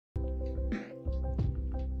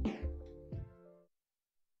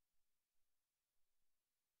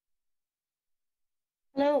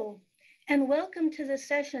Hello, and welcome to the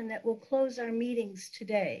session that will close our meetings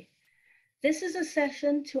today. This is a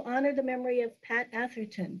session to honor the memory of Pat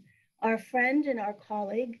Atherton, our friend and our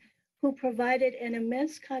colleague, who provided an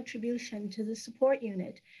immense contribution to the support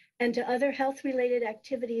unit and to other health-related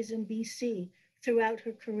activities in BC throughout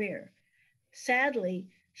her career. Sadly,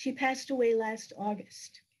 she passed away last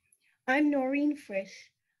August. I'm Noreen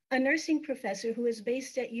Frisch, a nursing professor who was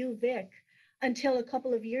based at UVic until a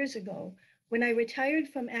couple of years ago, when I retired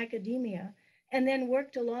from academia and then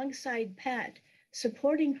worked alongside Pat,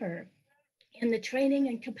 supporting her in the training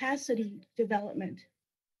and capacity development.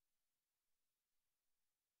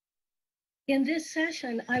 In this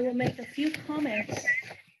session, I will make a few comments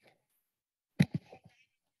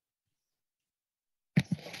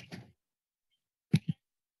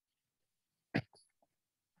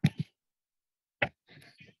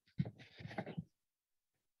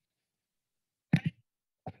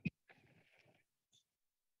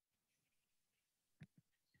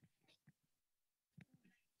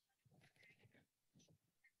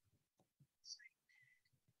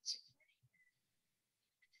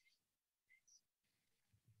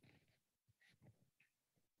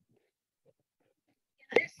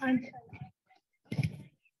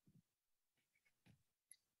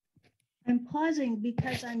I'm pausing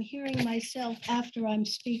because I'm hearing myself after I'm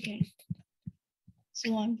speaking.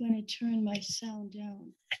 So I'm going to turn my sound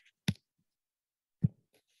down.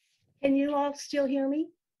 Can you all still hear me?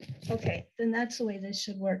 Okay, then that's the way this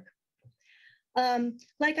should work.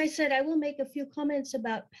 Like I said, I will make a few comments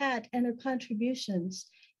about Pat and her contributions,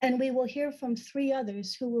 and we will hear from three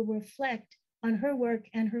others who will reflect on her work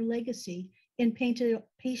and her legacy in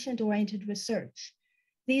patient-oriented research.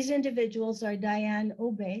 These individuals are Diane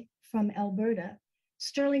Obey from Alberta,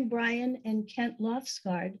 Sterling Bryan and Kent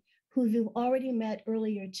Lofsgaard, who you've already met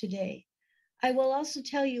earlier today. I will also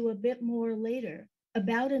tell you a bit more later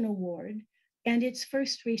about an award and its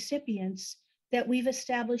first recipients that we've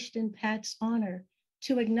established in Pat's honor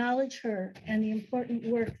to acknowledge her and the important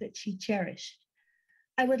work that she cherished.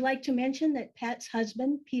 I would like to mention that Pat's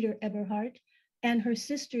husband, Peter Eberhardt, and her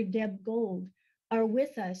sister, Deb Gold, are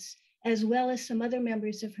with us, as well as some other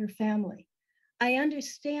members of her family. I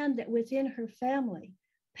understand that within her family,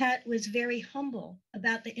 Pat was very humble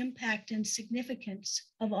about the impact and significance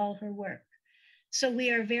of all her work. So we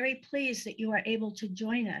are very pleased that you are able to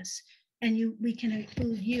join us, and we can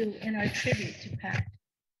include you in our tribute to Pat.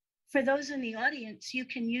 For those in the audience, you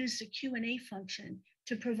can use the Q&A function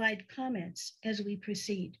to provide comments as we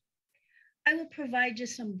proceed. I will provide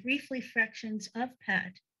just some brief reflections of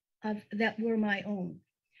Pat that were my own.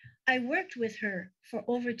 I worked with her for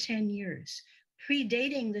over 10 years,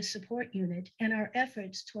 predating the support unit and our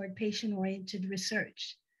efforts toward patient-oriented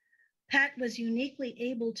research. Pat was uniquely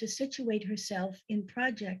able to situate herself in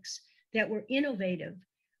projects that were innovative,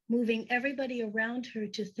 moving everybody around her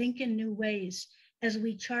to think in new ways as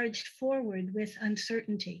we charged forward with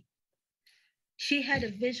uncertainty. She had a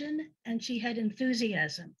vision and she had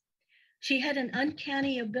enthusiasm. She had an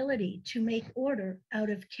uncanny ability to make order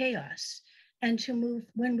out of chaos and to move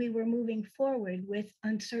when we were moving forward with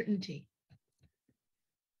uncertainty.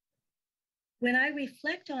 When I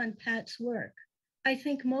reflect on Pat's work, I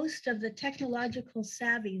think most of the technological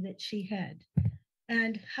savvy that she had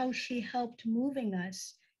and how she helped moving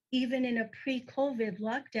us, even in a pre-COVID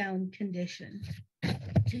lockdown condition,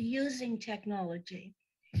 to using technology,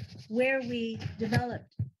 where we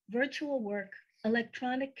developed virtual work,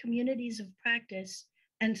 electronic communities of practice,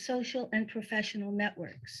 and social and professional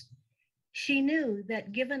networks. She knew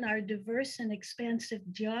that given our diverse and expansive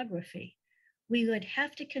geography, we would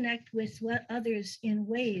have to connect with others in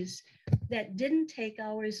ways that didn't take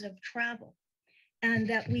hours of travel, and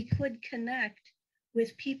that we could connect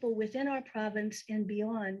with people within our province and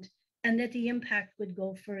beyond, and that the impact would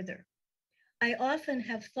go further. I often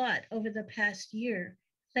have thought over the past year,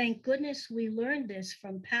 thank goodness we learned this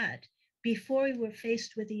from Pat before we were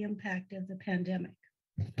faced with the impact of the pandemic.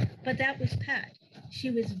 But that was Pat.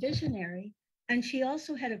 She was visionary, and she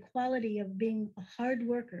also had a quality of being a hard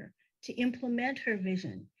worker to implement her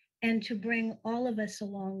vision and to bring all of us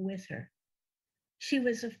along with her. She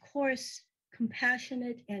was, of course,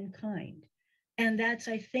 compassionate and kind, and that's,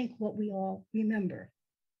 I think, what we all remember.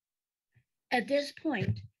 At this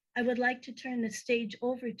point, I would like to turn the stage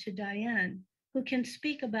over to Diane, who can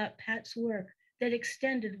speak about Pat's work that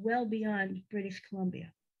extended well beyond British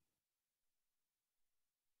Columbia.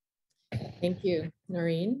 Thank you,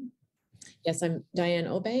 Noreen. Yes, I'm Diane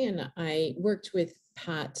Obey, and I worked with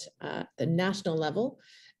Pat at the national level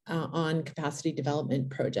on capacity development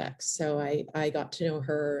projects. So I got to know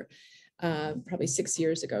her probably 6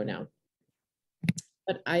 years ago now.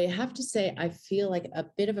 But I have to say, I feel like a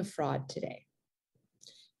bit of a fraud today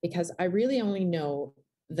because I really only know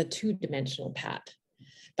the two-dimensional Pat.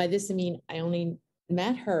 By this, I mean, I only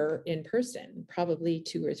met her in person probably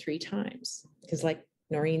 2 or 3 times because like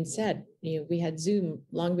Noreen said, we had Zoom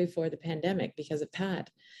long before the pandemic because of Pat.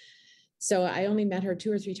 So I only met her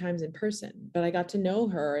 2 or 3 times in person, but I got to know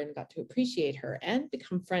her and got to appreciate her and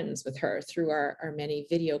become friends with her through our many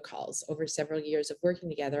video calls over several years of working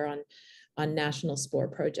together on national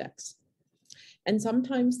sport projects. And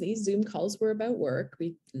sometimes these Zoom calls were about work.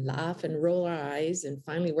 We laugh and roll our eyes and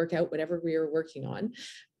finally work out whatever we were working on.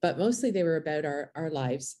 But mostly they were about our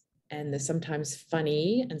lives and the sometimes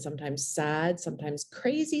funny and sometimes sad, sometimes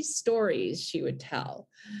crazy stories she would tell.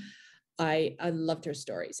 I loved her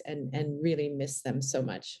stories and really missed them so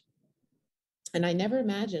much. And I never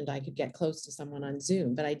imagined I could get close to someone on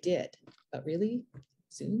Zoom, but I did. But really,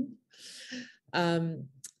 Zoom?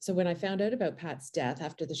 So when I found out about Pat's death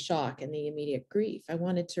after the shock and the immediate grief, I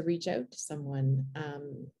wanted to reach out to someone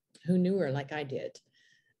who knew her like I did.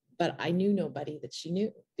 But I knew nobody that she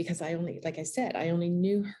knew because I only, like I said, I only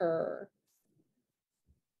knew her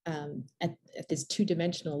at this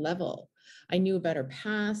two-dimensional level. I knew about her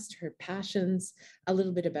past, her passions, a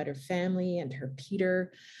little bit about her family and her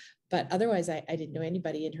Peter, but otherwise I didn't know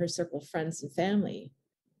anybody in her circle of friends and family.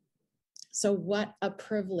 So what a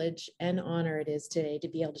privilege and honor it is today to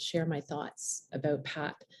be able to share my thoughts about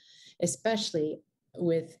Pat, especially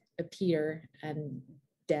with Peter and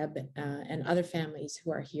Deb and other families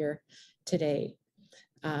who are here today.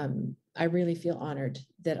 I really feel honored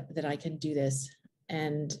that I can do this,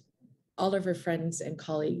 and all of her friends and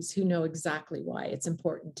colleagues who know exactly why it's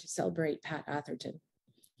important to celebrate Pat Atherton.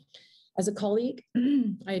 As a colleague,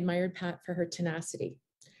 I admired Pat for her tenacity,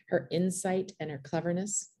 her insight, and her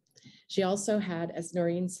cleverness. She also had, as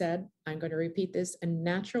Noreen said, I'm going to repeat this, a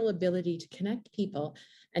natural ability to connect people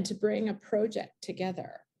and to bring a project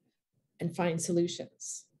together and find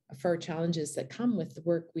solutions for challenges that come with the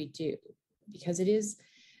work we do, because it is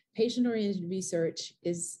patient-oriented research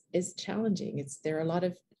is challenging. There are a lot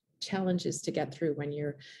of challenges to get through when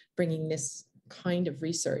you're bringing this kind of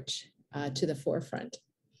research to the forefront.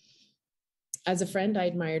 As a friend, I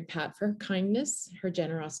admired Pat for her kindness, her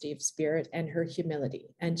generosity of spirit, and her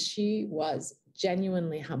humility. And she was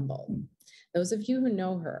genuinely humble. Those of you who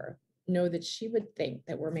know her know that she would think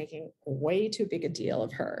that we're making way too big a deal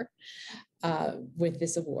of her with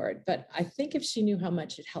this award. But I think if she knew how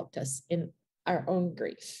much it helped us in our own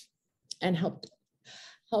grief and help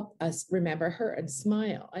us remember her and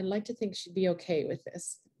smile, I'd like to think she'd be okay with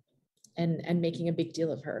this. And making a big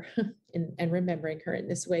deal of her and remembering her in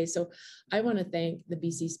this way. So I want to thank the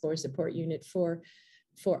BC Sport Support Unit for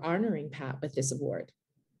honoring Pat with this award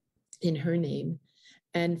in her name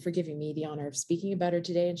and for giving me the honor of speaking about her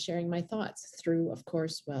today and sharing my thoughts through, of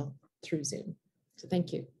course, through Zoom. So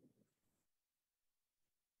thank you.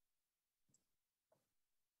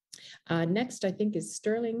 Next, I think, is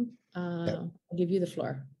Sterling. I'll give you the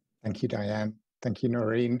floor. Thank you, Diane. Thank you,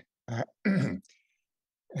 Noreen.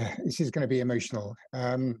 This is going to be emotional.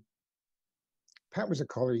 Pat was a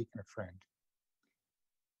colleague and a friend,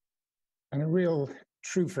 and a real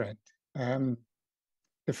true friend.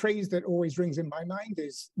 The phrase that always rings in my mind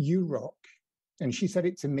is, "You rock." And she said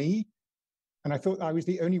it to me, and I thought I was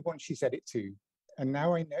the only one she said it to. And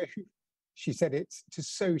now I know she said it to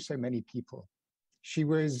so many people. She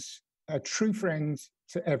was a true friend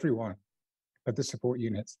to everyone at the support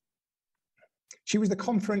unit. She was the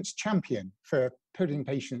conference champion for putting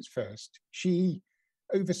patients first. She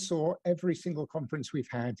oversaw every single conference we've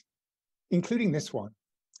had, including this one.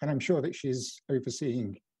 And I'm sure that she's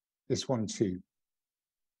overseeing this one too.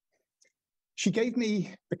 She gave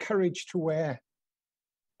me the courage to wear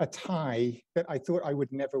a tie that I thought I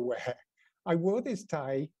would never wear. I wore this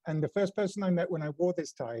tie, and the first person I met when I wore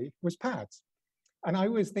this tie was Pat. And I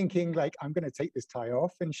was thinking, like, I'm going to take this tie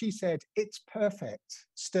off. And she said, "It's perfect,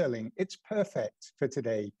 Sterling. It's perfect for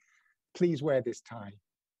today. Please wear this tie."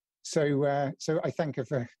 So I thank her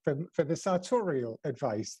for the sartorial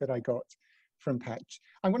advice that I got from Pat.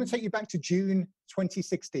 I want to take you back to June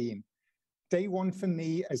 2016. Day one for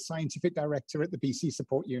me as scientific director at the BC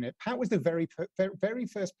Support Unit. Pat was the very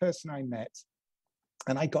first person I met.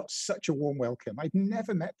 And I got such a warm welcome. I'd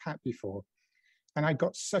never met Pat before. And I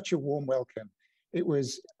got such a warm welcome. It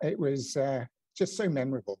was just so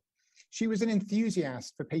memorable. She was an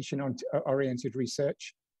enthusiast for patient-oriented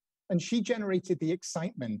research, and she generated the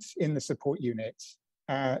excitement in the support unit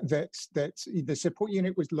that the support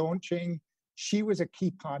unit was launching. She was a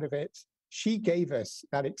key part of it. She gave us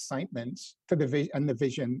that excitement for the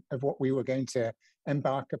vision of what we were going to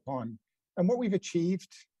embark upon And what we've achieved,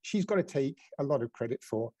 she's got to take a lot of credit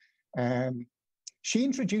for. She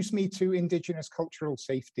introduced me to Indigenous cultural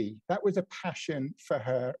safety. That was a passion for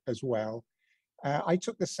her as well. I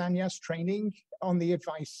took the Sanyas training on the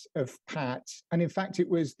advice of Pat. And in fact, it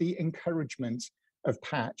was the encouragement of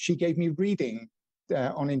Pat. She gave me reading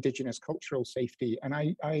on Indigenous cultural safety. And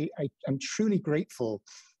I am truly grateful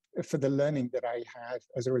for the learning that I had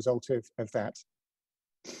as a result of that.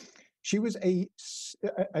 She was a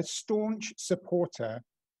staunch supporter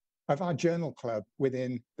of our journal club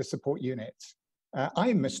within the support unit.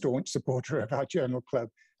 I'm a staunch supporter of our journal club,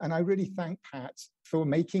 and I really thank Pat for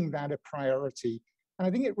making that a priority. And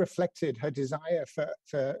I think it reflected her desire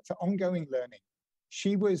for ongoing learning.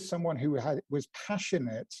 She was someone who was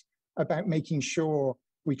passionate about making sure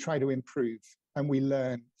we try to improve and we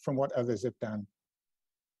learn from what others have done.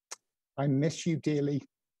 I miss you dearly.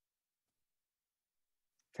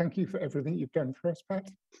 Thank you for everything you've done for us, Pat.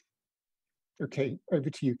 Okay, over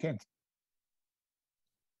to you, Kent.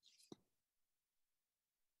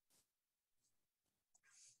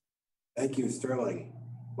 Thank you, Sterling.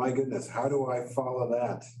 My goodness, how do I follow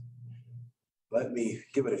that? Let me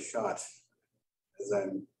give it a shot, as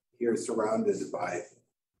I'm here surrounded by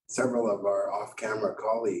several of our off-camera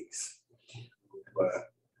colleagues who are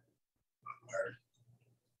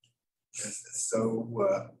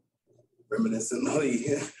so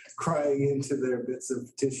reminiscently crying into their bits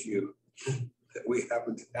of tissue that we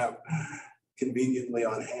happen to have conveniently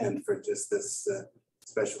on hand for just this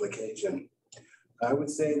special occasion. I would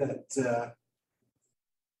say that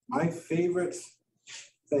my favorite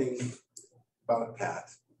thing about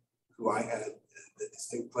Pat, who I had the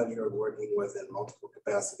distinct pleasure of working with in multiple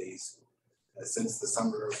capacities since the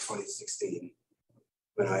summer of 2016,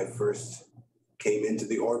 when I first came into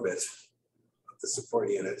the orbit of the support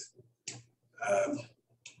unit.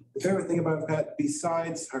 The favorite thing about Pat,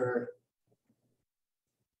 besides her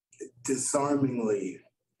disarmingly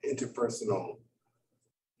interpersonal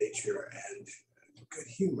nature and good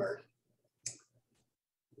humor,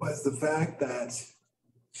 was the fact that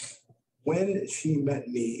when she met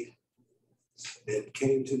me and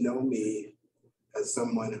came to know me as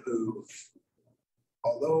someone who,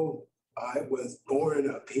 although I was born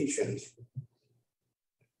a patient,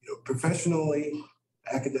 professionally,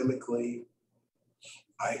 academically,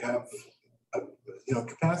 I have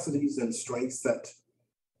capacities and strengths that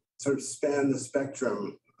sort of span the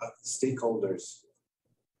spectrum of stakeholders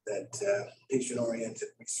that patient-oriented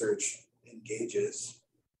research engages.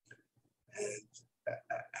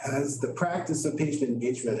 And as the practice of patient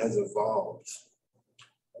engagement has evolved,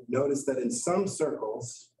 I've noticed that in some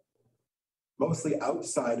circles, mostly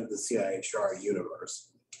outside of the CIHR universe,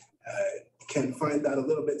 can find that a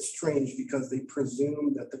little bit strange because they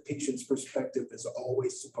presume that the patient's perspective is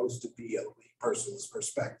always supposed to be a person's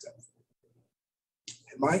perspective.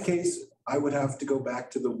 In my case, I would have to go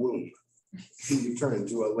back to the womb to return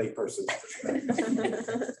to a layperson's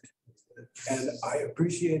perspective. And I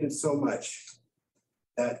appreciated so much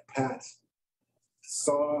that Pat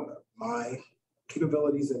saw my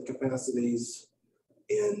capabilities and capacities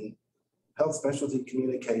in health specialty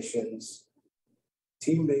communications,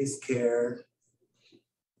 team-based care,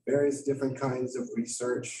 various different kinds of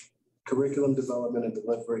research, curriculum development and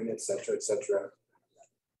delivery, et cetera,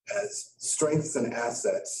 as strengths and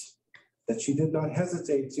assets that she did not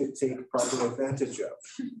hesitate to take proper advantage of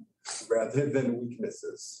rather than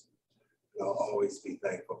weaknesses. And I'll always be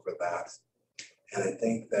thankful for that. And I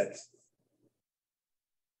think that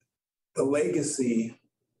the legacy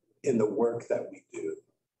in the work that we do,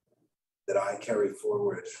 that I carry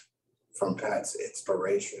forward from Pat's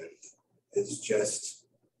inspiration, is just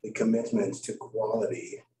the commitment to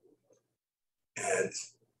quality and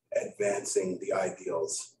advancing the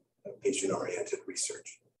ideals of patient-oriented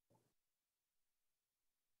research.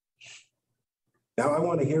 Now I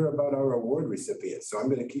want to hear about our award recipients, so I'm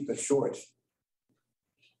going to keep it short.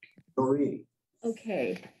 Doreen.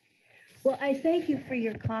 Okay. Well, I thank you for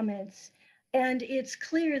your comments. And it's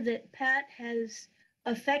clear that Pat has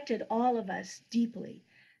affected all of us deeply.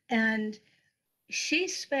 And she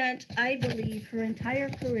spent, I believe, her entire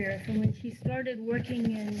career from when she started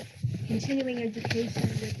working in continuing education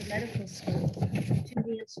with the medical school to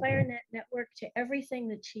the InspireNet network to everything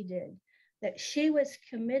that she did, that she was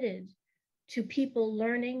committed to people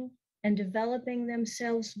learning and developing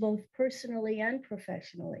themselves both personally and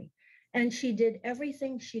professionally. And she did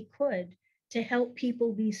everything she could to help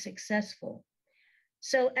people be successful.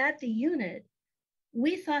 So at the unit,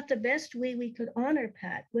 we thought the best way we could honor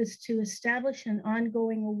Pat was to establish an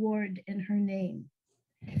ongoing award in her name.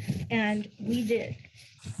 And we did.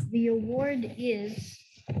 The award is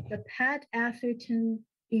the Pat Atherton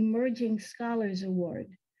Emerging Scholars Award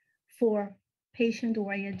for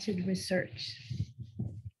patient-oriented research.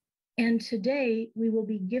 And today we will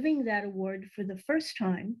be giving that award for the first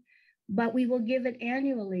time, but we will give it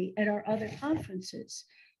annually at our other conferences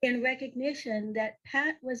in recognition that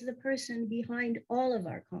Pat was the person behind all of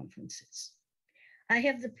our conferences. I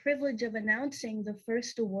have the privilege of announcing the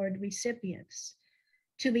first award recipients.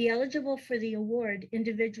 To be eligible for the award,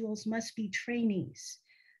 individuals must be trainees.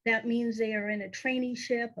 That means they are in a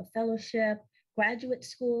traineeship, a fellowship, graduate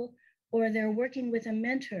school, or they're working with a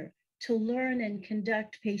mentor to learn and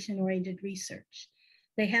conduct patient-oriented research.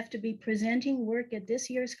 They have to be presenting work at this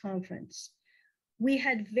year's conference. We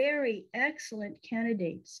had very excellent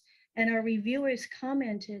candidates, and our reviewers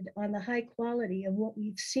commented on the high quality of what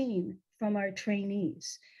we've seen from our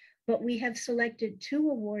trainees. But we have selected 2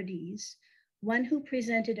 awardees, one who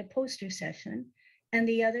presented a poster session and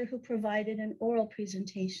the other who provided an oral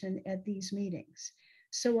presentation at these meetings.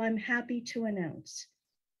 So I'm happy to announce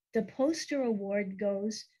the poster award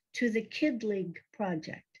goes to the Kid League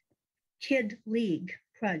project. Kid League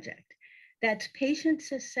project. That's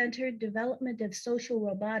patient-centered development of social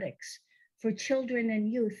robotics for children and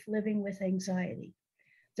youth living with anxiety.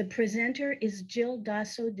 The presenter is Jill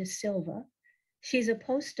Dasso de Silva. She's a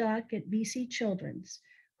postdoc at BC Children's,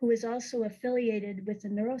 who is also affiliated with the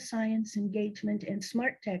Neuroscience Engagement and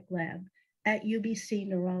Smart Tech Lab at UBC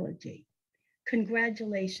Neurology.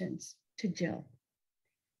 Congratulations to Jill.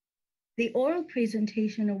 The oral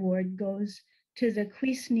presentation award goes to the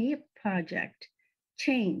Quisni project,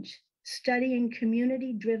 Change, Studying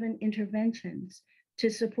Community-Driven Interventions to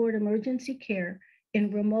Support Emergency Care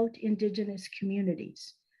in Remote Indigenous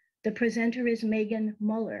Communities. The presenter is Megan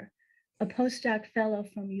Muller, a postdoc fellow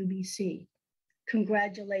from UBC.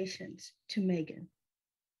 Congratulations to Megan.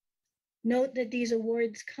 Note that these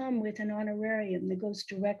awards come with an honorarium that goes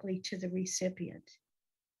directly to the recipient.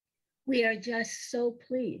 We are just so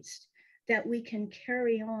pleased that we can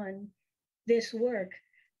carry on this work,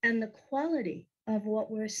 and the quality of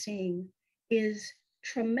what we're seeing is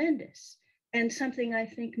tremendous and something I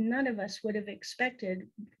think none of us would have expected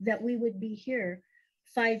that we would be here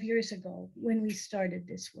 5 years ago when we started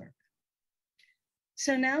this work.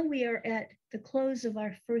 So now we are at the close of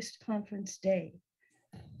our first conference day.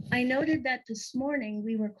 I noted that this morning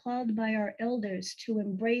we were called by our elders to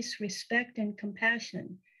embrace respect and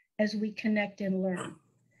compassion as we connect and learn.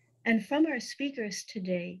 And from our speakers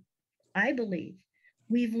today, I believe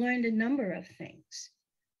we've learned a number of things,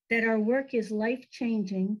 that our work is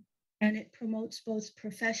life-changing and it promotes both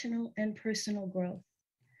professional and personal growth.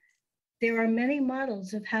 There are many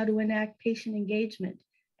models of how to enact patient engagement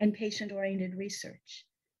and patient-oriented research.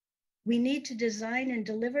 We need to design and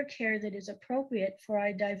deliver care that is appropriate for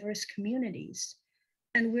our diverse communities,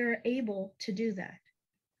 and we're able to do that.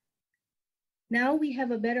 Now we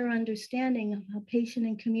have a better understanding of how patient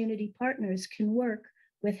and community partners can work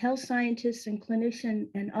with health scientists and clinicians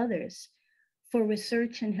and others for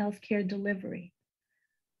research and healthcare delivery.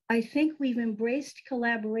 I think we've embraced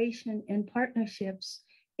collaboration and partnerships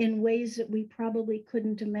in ways that we probably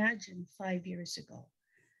couldn't imagine 5 years ago.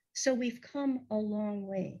 So we've come a long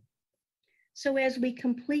way. So as we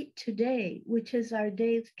complete today, which is our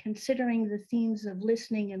day considering the themes of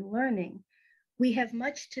listening and learning, we have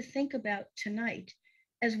much to think about tonight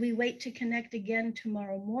as we wait to connect again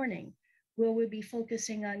tomorrow morning, where we'll be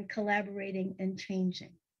focusing on collaborating and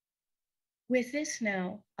changing. With this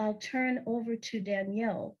now, I'll turn over to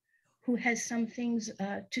Danielle, who has some things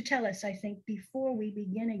to tell us, I think, before we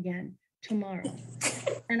begin again tomorrow.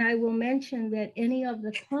 And I will mention that any of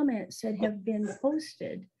the comments that have been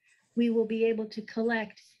posted, we will be able to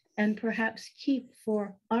collect and perhaps keep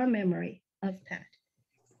for our memory of Pat.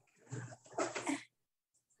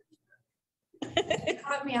 You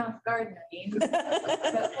caught me off guard, Nadine.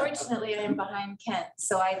 But fortunately, I'm behind Kent,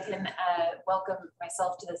 so I can welcome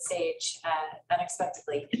myself to the stage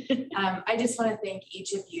unexpectedly. I just want to thank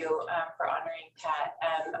each of you for honoring Pat.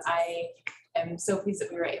 I am so pleased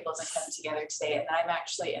that we were able to come together today, and I'm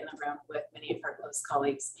actually in the room with many of our close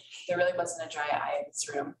colleagues. There really wasn't a dry eye in this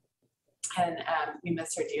room, and we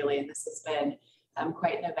miss her dearly, and this has been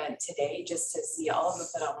quite an event today, just to see all of the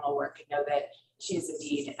phenomenal work and know that she is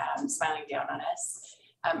indeed smiling down on us.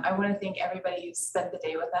 I want to thank everybody who spent the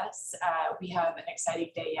day with us. We have an exciting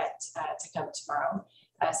day yet to come tomorrow,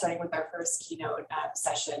 starting with our first keynote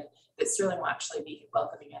session that Sterling will actually be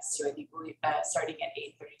welcoming us to, I think we'll be starting at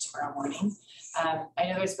 8:30 tomorrow morning. I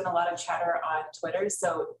know there's been a lot of chatter on Twitter,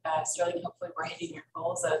 so Sterling, hopefully we're hitting your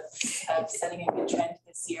goals of setting a good trend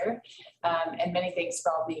this year. And many thanks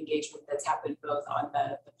for all the engagement that's happened both on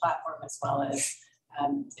the platform as well as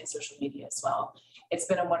in social media as well. It's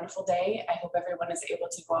been a wonderful day. I hope everyone is able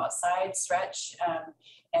to go outside, stretch,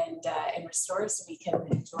 and restore so we can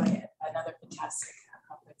enjoy another fantastic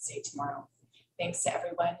conference day tomorrow. Thanks to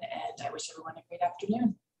everyone, and I wish everyone a great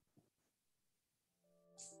afternoon.